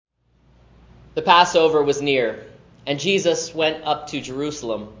The Passover was near, and Jesus went up to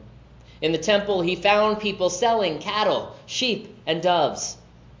Jerusalem. In the temple, he found people selling cattle, sheep, and doves,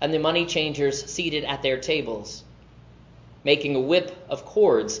 and the money changers seated at their tables. Making a whip of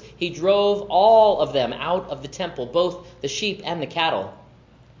cords, he drove all of them out of the temple, both the sheep and the cattle.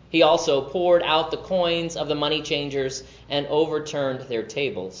 He also poured out the coins of the money changers and overturned their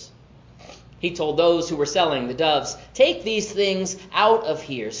tables. He told those who were selling the doves, "Take these things out of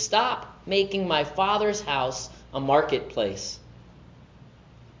here. Stop making my Father's house a marketplace."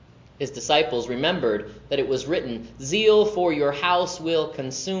 His disciples remembered that it was written, "Zeal for your house will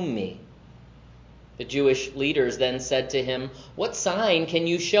consume me." The Jewish leaders then said to him, "What sign can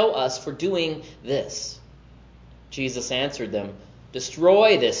you show us for doing this?" Jesus answered them,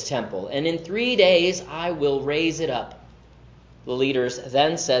 "Destroy this temple, and in 3 days I will raise it up." The leaders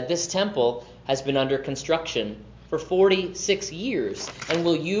then said, "This temple has been under construction for 46 years, and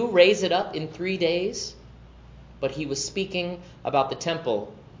will you raise it up in 3 days?" But he was speaking about the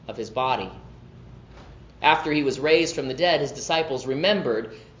temple of his body. After he was raised from the dead, his disciples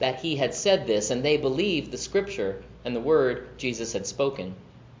remembered that he had said this, and they believed the scripture and the word Jesus had spoken.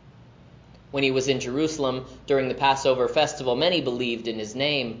 When he was in Jerusalem during the Passover festival, many believed in his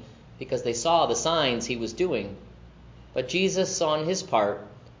name because they saw the signs he was doing. But Jesus, on his part,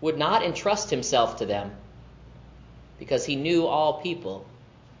 would not entrust himself to them because he knew all people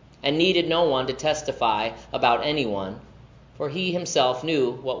and needed no one to testify about anyone, for he himself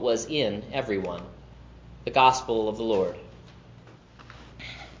knew what was in everyone. The Gospel of the Lord.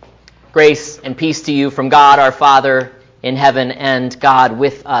 Grace and peace to you from God our Father in heaven and God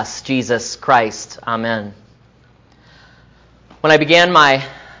with us, Jesus Christ. Amen. When I began my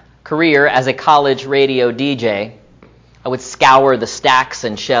career as a college radio DJ, I would scour the stacks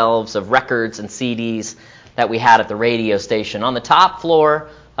and shelves of records and CDs that we had at the radio station on the top floor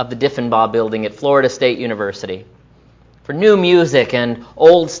of the Diffenbaugh building at Florida State University for new music and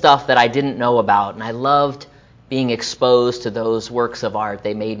old stuff that I didn't know about, and I loved being exposed to those works of art.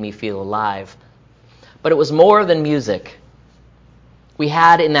 They made me feel alive. But it was more than music. We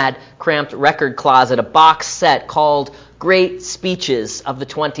had in that cramped record closet a box set called Great Speeches of the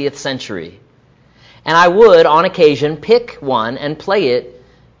 20th Century. And I would, on occasion, pick one and play it,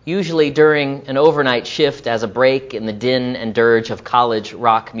 usually during an overnight shift as a break in the din and dirge of college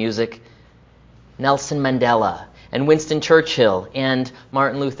rock music. Nelson Mandela and Winston Churchill and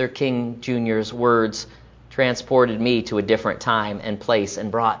Martin Luther King Jr.'s words transported me to a different time and place and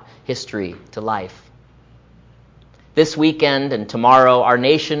brought history to life. This weekend and tomorrow, our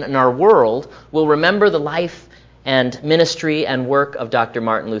nation and our world will remember the life and ministry and work of Dr.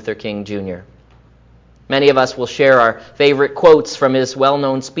 Martin Luther King Jr. Many of us will share our favorite quotes from his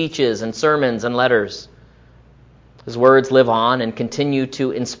well-known speeches and sermons and letters. His words live on and continue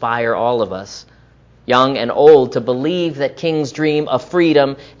to inspire all of us, young and old, to believe that King's dream of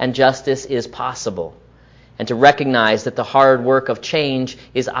freedom and justice is possible, and to recognize that the hard work of change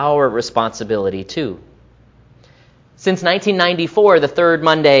is our responsibility too. Since 1994, the third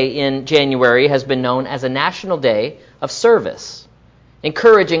Monday in January has been known as a National Day of Service,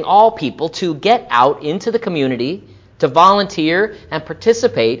 encouraging all people to get out into the community, to volunteer and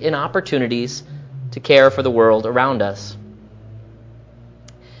participate in opportunities to care for the world around us.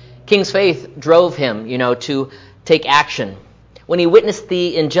 King's faith drove him, to take action. When he witnessed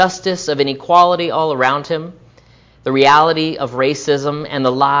the injustice of inequality all around him, the reality of racism and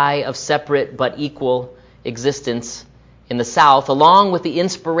the lie of separate but equal existence in the South, along with the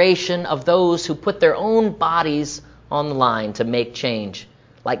inspiration of those who put their own bodies on the line to make change,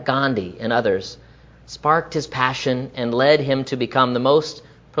 like Gandhi and others, sparked his passion and led him to become the most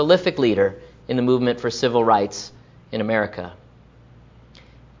prolific leader in the movement for civil rights in America.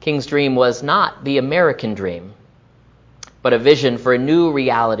 King's dream was not the American dream, but a vision for a new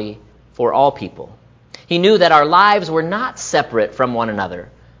reality for all people. He knew that our lives were not separate from one another,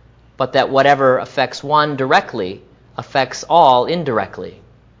 but that whatever affects one directly affects all indirectly.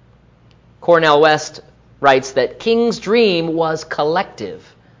 Cornel West writes that King's dream was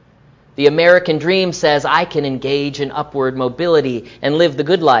collective. The American dream says, I can engage in upward mobility and live the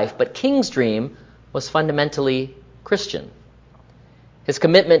good life, but King's dream was fundamentally Christian. His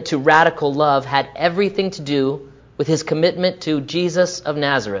commitment to radical love had everything to do with his commitment to Jesus of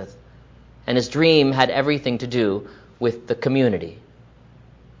Nazareth, and his dream had everything to do with the community.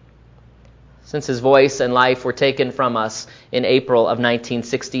 Since his voice and life were taken from us in April of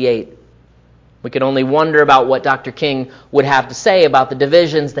 1968, we can only wonder about what Dr. King would have to say about the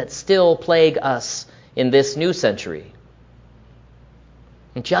divisions that still plague us in this new century.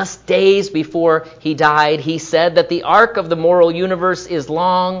 And just days before he died, he said that the arc of the moral universe is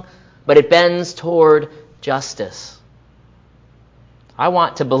long, but it bends toward justice. I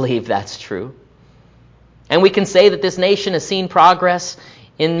want to believe that's true. And we can say that this nation has seen progress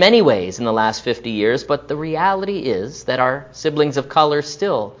in many ways in the last 50 years, but the reality is that our siblings of color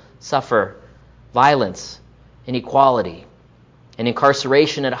still suffer violence, inequality, and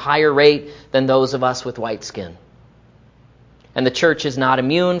incarceration at a higher rate than those of us with white skin. And the church is not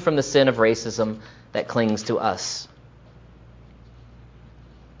immune from the sin of racism that clings to us.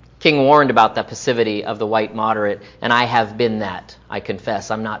 King warned about the passivity of the white moderate, and I have been that. I confess,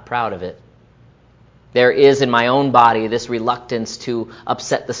 I'm not proud of it. There is in my own body this reluctance to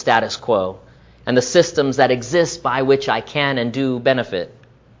upset the status quo and the systems that exist by which I can and do benefit.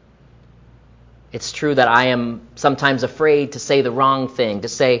 It's true that I am sometimes afraid to say the wrong thing, to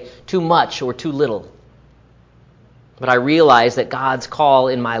say too much or too little. But I realize that God's call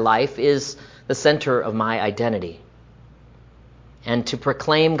in my life is the center of my identity. And to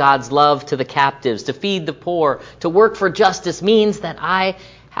proclaim God's love to the captives, to feed the poor, to work for justice means that I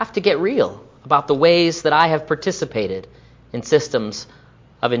have to get real about the ways that I have participated in systems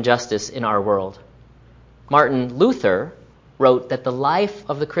of injustice in our world. Martin Luther wrote that the life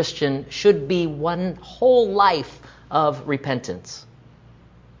of the Christian should be one whole life of repentance.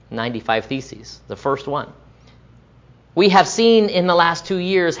 95 Theses, the first one. We have seen in the last 2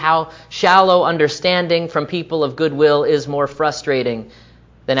 years how shallow understanding from people of goodwill is more frustrating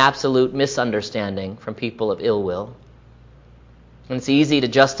than absolute misunderstanding from people of ill will. And it's easy to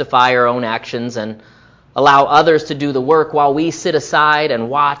justify our own actions and allow others to do the work while we sit aside and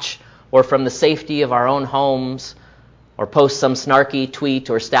watch, or from the safety of our own homes, or post some snarky tweet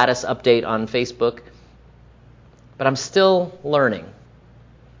or status update on Facebook. But I'm still learning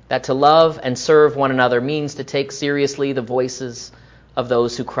that to love and serve one another means to take seriously the voices of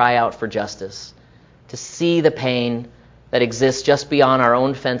those who cry out for justice, to see the pain that exists just beyond our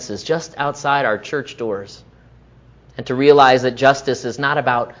own fences, just outside our church doors, and to realize that justice is not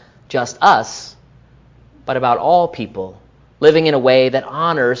about just us, but about all people living in a way that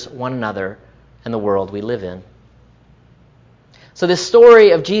honors one another and the world we live in. So this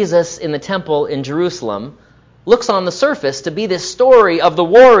story of Jesus in the temple in Jerusalem looks on the surface to be this story of the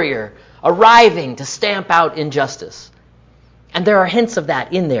warrior arriving to stamp out injustice. And there are hints of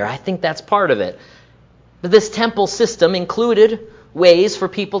that in there. I think that's part of it. But this temple system included ways for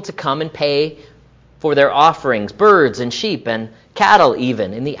people to come and pay for their offerings, birds and sheep and cattle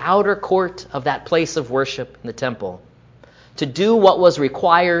even, in the outer court of that place of worship in the temple, to do what was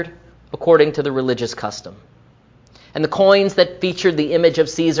required according to the religious custom. And the coins that featured the image of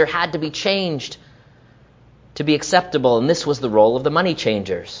Caesar had to be changed to be acceptable, and this was the role of the money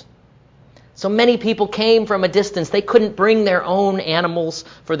changers. So many people came from a distance. They couldn't bring their own animals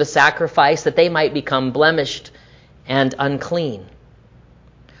for the sacrifice, that they might become blemished and unclean.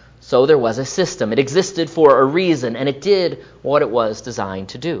 So there was a system. It existed for a reason, and it did what it was designed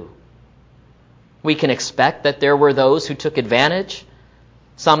to do. We can expect that there were those who took advantage,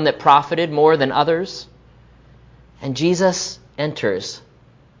 some that profited more than others. And Jesus enters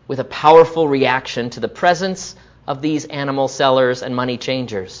with a powerful reaction to the presence of these animal sellers and money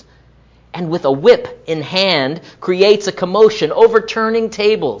changers. And with a whip in hand, creates a commotion, overturning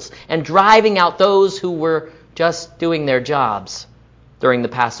tables and driving out those who were just doing their jobs during the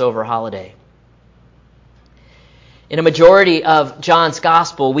Passover holiday. In a majority of John's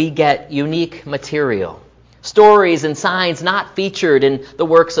Gospel, we get unique material, stories and signs not featured in the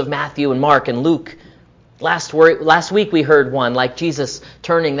works of Matthew and Mark and Luke. Last week we heard one, like Jesus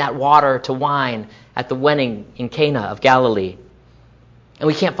turning that water to wine at the wedding in Cana of Galilee. And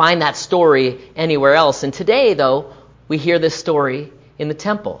we can't find that story anywhere else. And today, though, we hear this story in the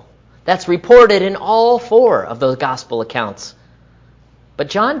temple. That's reported in all 4 of those gospel accounts. But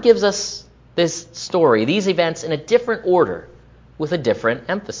John gives us this story, these events, in a different order, with a different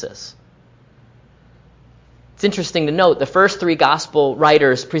emphasis. It's interesting to note the first 3 gospel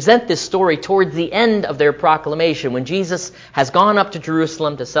writers present this story towards the end of their proclamation, when Jesus has gone up to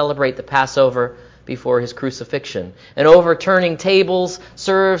Jerusalem to celebrate the Passover before his crucifixion. And overturning tables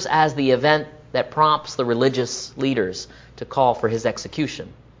serves as the event that prompts the religious leaders to call for his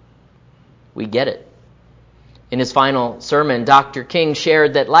execution. We get it. In his final sermon, Dr. King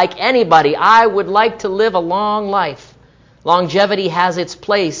shared that, like anybody, I would like to live a long life. Longevity has its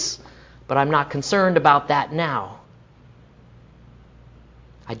place, but I'm not concerned about that now.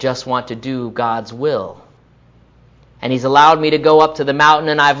 I just want to do God's will. And he's allowed me to go up to the mountain,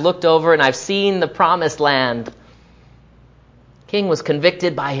 and I've looked over and I've seen the promised land. King was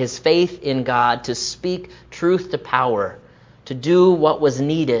convicted by his faith in God to speak truth to power, to do what was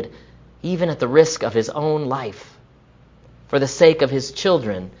needed, even at the risk of his own life. for the sake of his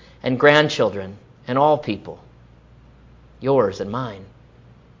children and grandchildren and all people, yours and mine.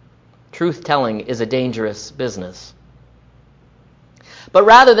 Truth-telling is a dangerous business. But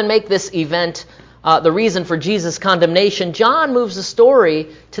rather than make this event the reason for Jesus' condemnation, John moves the story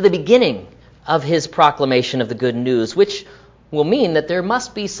to the beginning of his proclamation of the good news, which will mean that there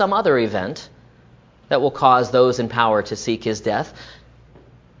must be some other event that will cause those in power to seek his death.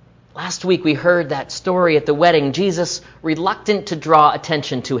 Last week we heard that story at the wedding, Jesus reluctant to draw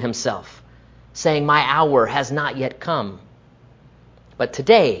attention to himself, saying, "My hour has not yet come." But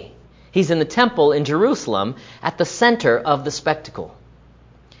today, he's in the temple in Jerusalem at the center of the spectacle.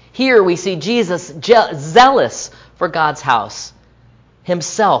 Here we see Jesus zealous for God's house,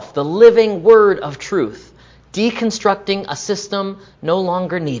 himself the living word of truth, deconstructing a system no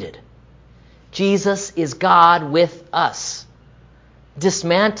longer needed. Jesus is God with us,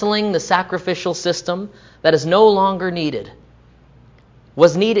 dismantling the sacrificial system that is no longer needed. It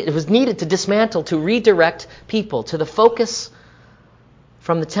was needed to dismantle, to redirect people to the focus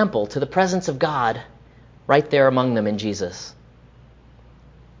from the temple to the presence of God right there among them in Jesus.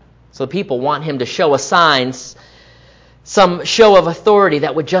 So the people want him to show a sign, some show of authority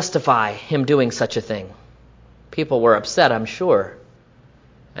that would justify him doing such a thing. People were upset, I'm sure.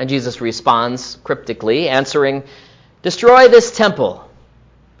 And Jesus responds cryptically, answering, "Destroy this temple,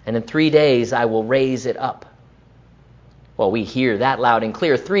 and in 3 days I will raise it up." Well, we hear that loud and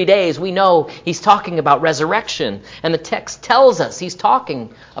clear. 3 days, we know he's talking about resurrection. And the text tells us he's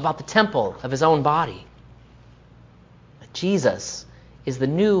talking about the temple of his own body. But Jesus is the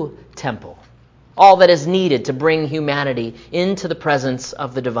new temple, all that is needed to bring humanity into the presence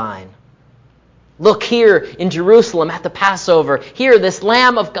of the divine. Look here in Jerusalem at the Passover. Here this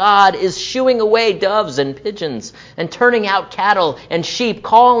Lamb of God is shooing away doves and pigeons and turning out cattle and sheep,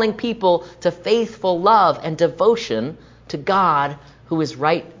 calling people to faithful love and devotion to God who is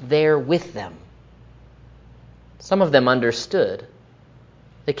right there with them. Some of them understood.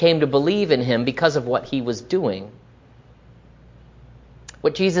 They came to believe in him because of what he was doing.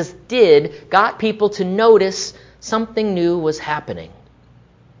 What Jesus did got people to notice something new was happening.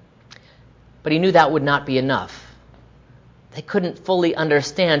 But he knew that would not be enough. They couldn't fully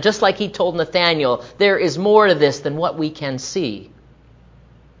understand. Just like he told Nathanael, there is more to this than what we can see.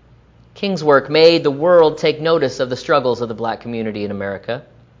 King's work made the world take notice of the struggles of the black community in America.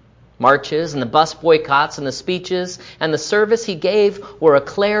 Marches and the bus boycotts and the speeches and the service he gave were a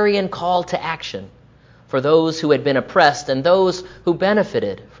clarion call to action for those who had been oppressed and those who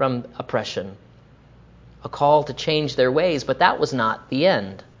benefited from oppression. A call to change their ways, but that was not the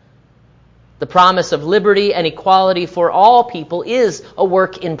end. The promise of liberty and equality for all people is a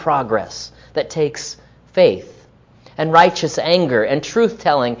work in progress that takes faith and righteous anger and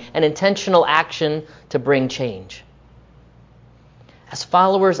truth-telling and intentional action to bring change. As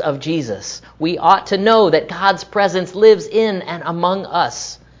followers of Jesus, we ought to know that God's presence lives in and among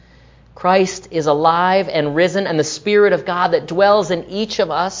us. Christ is alive and risen, and the Spirit of God that dwells in each of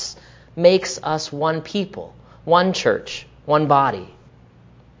us makes us one people, one church, one body.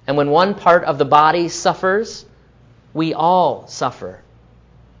 And when one part of the body suffers, we all suffer.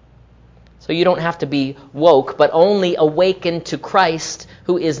 So you don't have to be woke, but only awaken to Christ,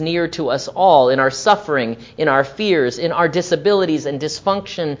 who is near to us all in our suffering, in our fears, in our disabilities and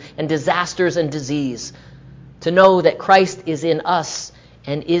dysfunction and disasters and disease. To know that Christ is in us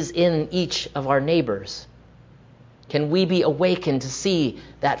and is in each of our neighbors. Can we be awakened to see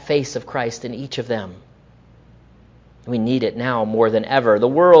that face of Christ in each of them? We need it now more than ever. The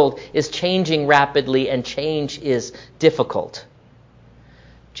world is changing rapidly, and change is difficult.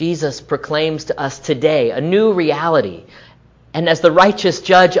 Jesus proclaims to us today a new reality, and as the righteous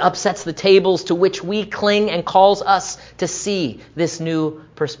judge upsets the tables to which we cling and calls us to see this new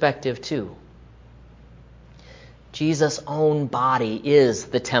perspective too. Jesus' own body is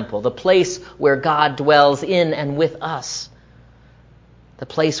the temple, the place where God dwells in and with us, the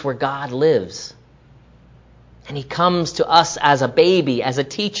place where God lives. And he comes to us as a baby, as a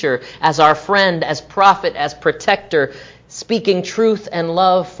teacher, as our friend, as prophet, as protector, speaking truth and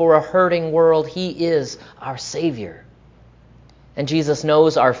love for a hurting world. He is our Savior. And Jesus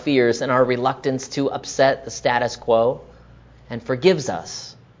knows our fears and our reluctance to upset the status quo and forgives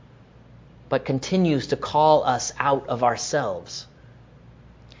us, but continues to call us out of ourselves.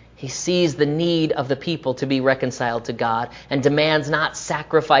 He sees the need of the people to be reconciled to God and demands not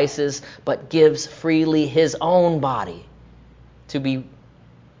sacrifices, but gives freely his own body to be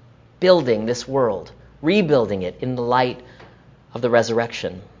building this world, rebuilding it in the light of the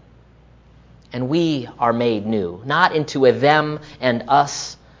resurrection. And we are made new, not into a them and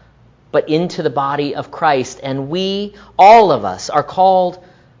us, but into the body of Christ. And we, all of us, are called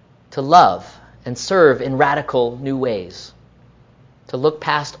to love and serve in radical new ways, to look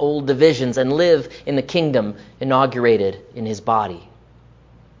past old divisions and live in the kingdom inaugurated in his body.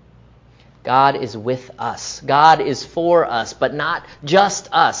 God is with us. God is for us, but not just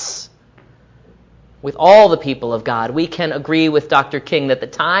us. With all the people of God, we can agree with Dr. King that the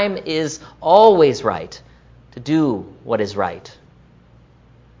time is always right to do what is right.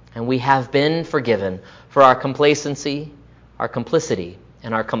 And we have been forgiven for our complacency, our complicity,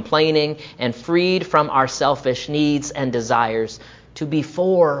 and our complaining, and freed from our selfish needs and desires to be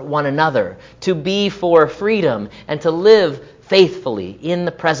for one another, to be for freedom, and to live faithfully in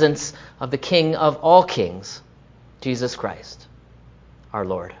the presence of the King of all kings, Jesus Christ, our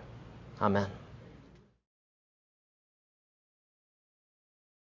Lord. Amen.